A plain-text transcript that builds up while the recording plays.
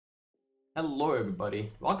Hello everybody,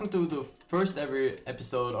 welcome to the first ever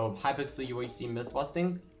episode of Hypixel UHC Myth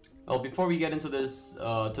Busting. Well, before we get into this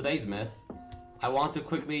today's myth, I want to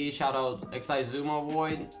quickly shout out Exizuma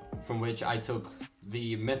Void, from which I took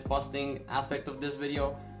the myth busting aspect of this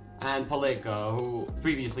video, and Paleka, who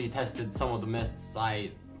previously tested some of the myths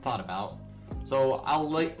I thought about. So I'll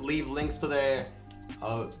leave links to their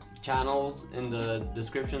channels in the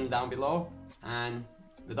description down below, and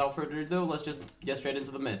without further ado, let's just get straight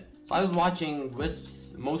into the myth. So I was watching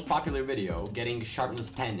Wisp's most popular video, getting sharpness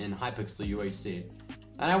 10 in Hypixel UHC,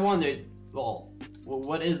 and I wondered, well,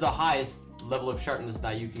 what is the highest level of sharpness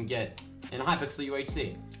that you can get in Hypixel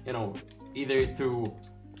UHC? You know, either through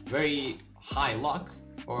very high luck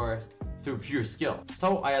or through pure skill.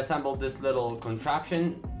 So I assembled this little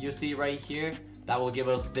contraption you see right here that will give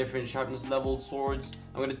us different sharpness level swords.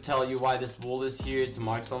 I'm going to tell you why this wool is here to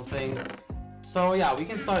mark some things. So yeah, we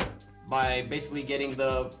can start by basically getting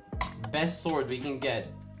the best sword we can get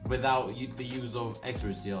without the use of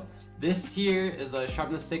expert seal. This here is a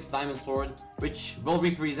sharpness 6 diamond sword, which will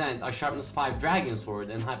represent a sharpness 5 dragon sword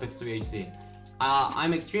in Hypixel UHC.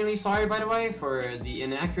 I'm extremely sorry, by the way, for the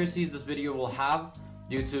inaccuracies this video will have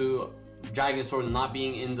due to dragon sword not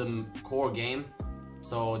being in the core game,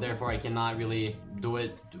 so therefore I cannot really do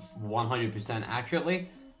it 100% accurately,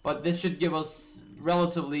 but this should give us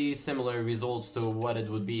relatively similar results to what it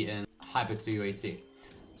would be in Hypixel UHC.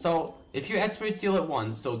 So if you expert seal it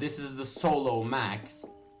once, so this is the solo max,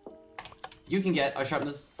 you can get a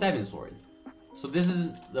sharpness 7 sword. So this is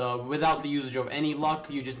without the usage of any luck,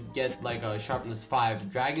 you just get like a sharpness 5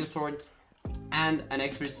 dragon sword and an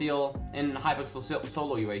expert seal in Hypixel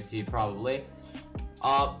solo UHC probably.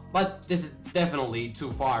 But this is definitely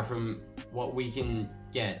too far from what we can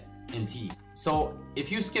get in team. So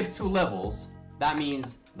if you skip 2 levels, that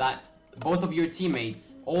means that both of your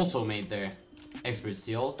teammates also made their expert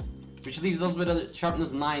seals, which leaves us with a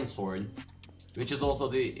sharpness 9 sword, which is also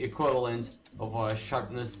the equivalent of a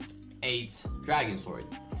sharpness 8 dragon sword.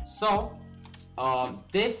 So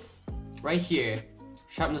this right here,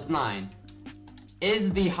 sharpness 9,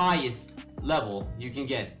 is the highest level you can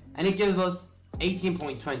get, and it gives us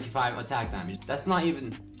 18.25 attack damage. That's not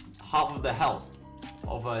even half of the health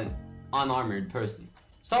of an unarmored person.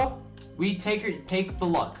 So we take the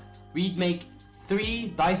luck. We make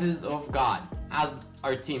 3 dices of God, as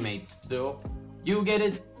our teammates do. You get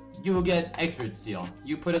it, you will get expert seal.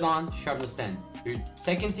 You put it on, sharpness 10. Your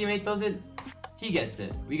second teammate does it, he gets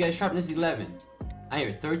it. We get sharpness 11. And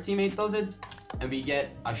your third teammate does it, and we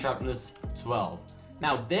get a sharpness 12.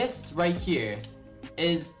 Now this right here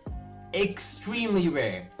is extremely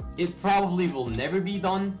rare. It probably will never be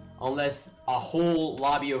done unless a whole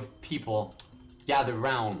lobby of people gather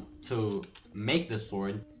around to make this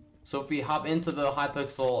sword. So if we hop into the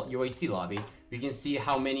Hypixel UHC lobby, we can see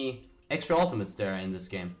how many extra ultimates there are in this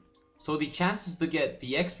game. So the chances to get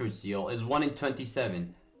the expert seal is 1 in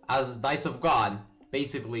 27, as Dice of God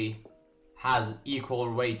basically has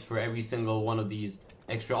equal weights for every single one of these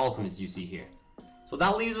extra ultimates you see here. So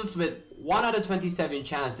that leaves us with 1 out of 27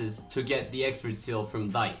 chances to get the expert seal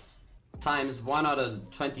from Dice, times 1 out of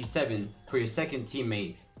 27 for your second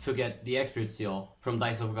teammate to get the expert seal from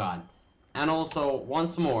Dice of God, and also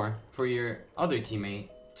once more for your other teammate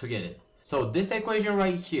to get it. So this equation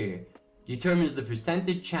right here determines the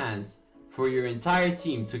percentage chance for your entire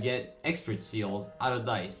team to get expert seals out of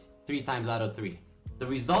Dice 3 times out of 3. The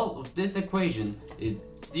result of this equation is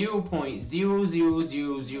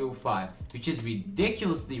 0.00005, which is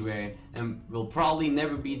ridiculously rare and will probably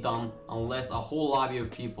never be done unless a whole lobby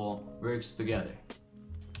of people works together.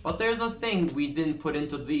 But there's a thing we didn't put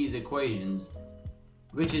into these equations,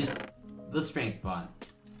 which is the strength pod.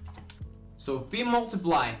 So if we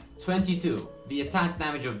multiply 22, the attack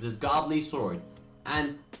damage of this godly sword,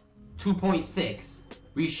 and 2.6,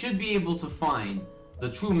 we should be able to find the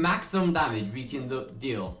true maximum damage we can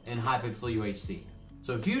deal in Hypixel UHC.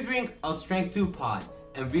 So if you drink a strength 2 pod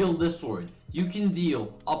and wield this sword, you can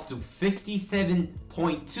deal up to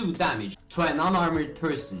 57.2 damage to an unarmored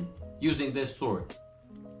person using this sword.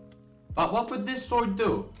 But what would this sword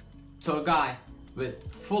do to a guy with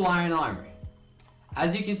full iron armor?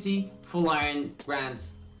 As you can see, full iron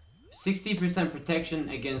grants 60% protection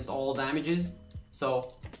against all damages.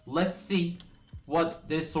 So let's see what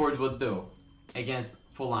this sword would do against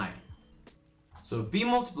full iron. So if we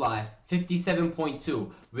multiply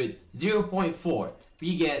 57.2 with 0.4,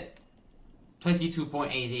 we get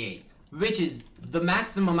 22.88, which is the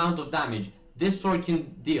maximum amount of damage this sword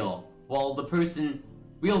can deal while the person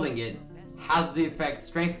wielding it has the effect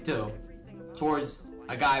strength 2 towards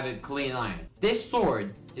a guy with clean iron. This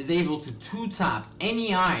sword is able to 2-tap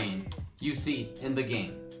any iron you see in the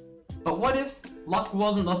game. But what if luck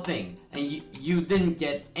wasn't a thing and you didn't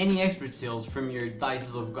get any expert skills from your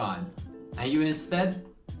dices of God and you instead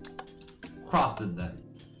crafted them?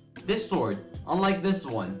 This sword, unlike this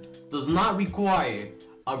one, does not require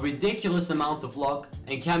a ridiculous amount of luck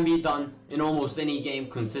and can be done in almost any game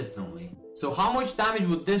consistently. So how much damage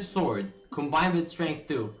would this sword, combined with strength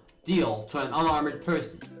 2, deal to an unarmored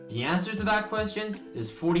person? The answer to that question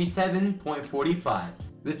is 47.45.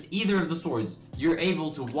 With either of the swords, you're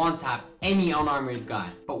able to one-tap any unarmored guy.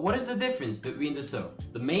 But what is the difference between the two?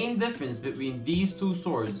 The main difference between these two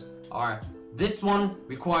swords are this one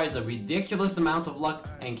requires a ridiculous amount of luck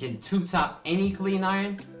and can 2-tap any clean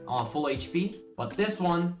iron on full HP, but this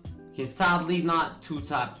one can sadly not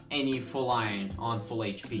 2-tap any full iron on full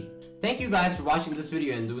HP. Thank you guys for watching this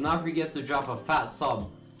video, and do not forget to drop a fat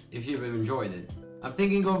sub if you've enjoyed it. I'm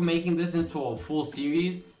thinking of making this into a full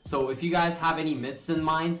series, so if you guys have any myths in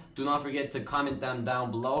mind, do not forget to comment them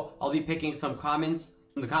down below. I'll be picking some comments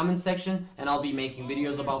in the comment section, and I'll be making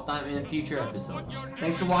videos about them in future episodes.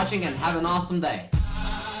 Thanks for watching and have an awesome day.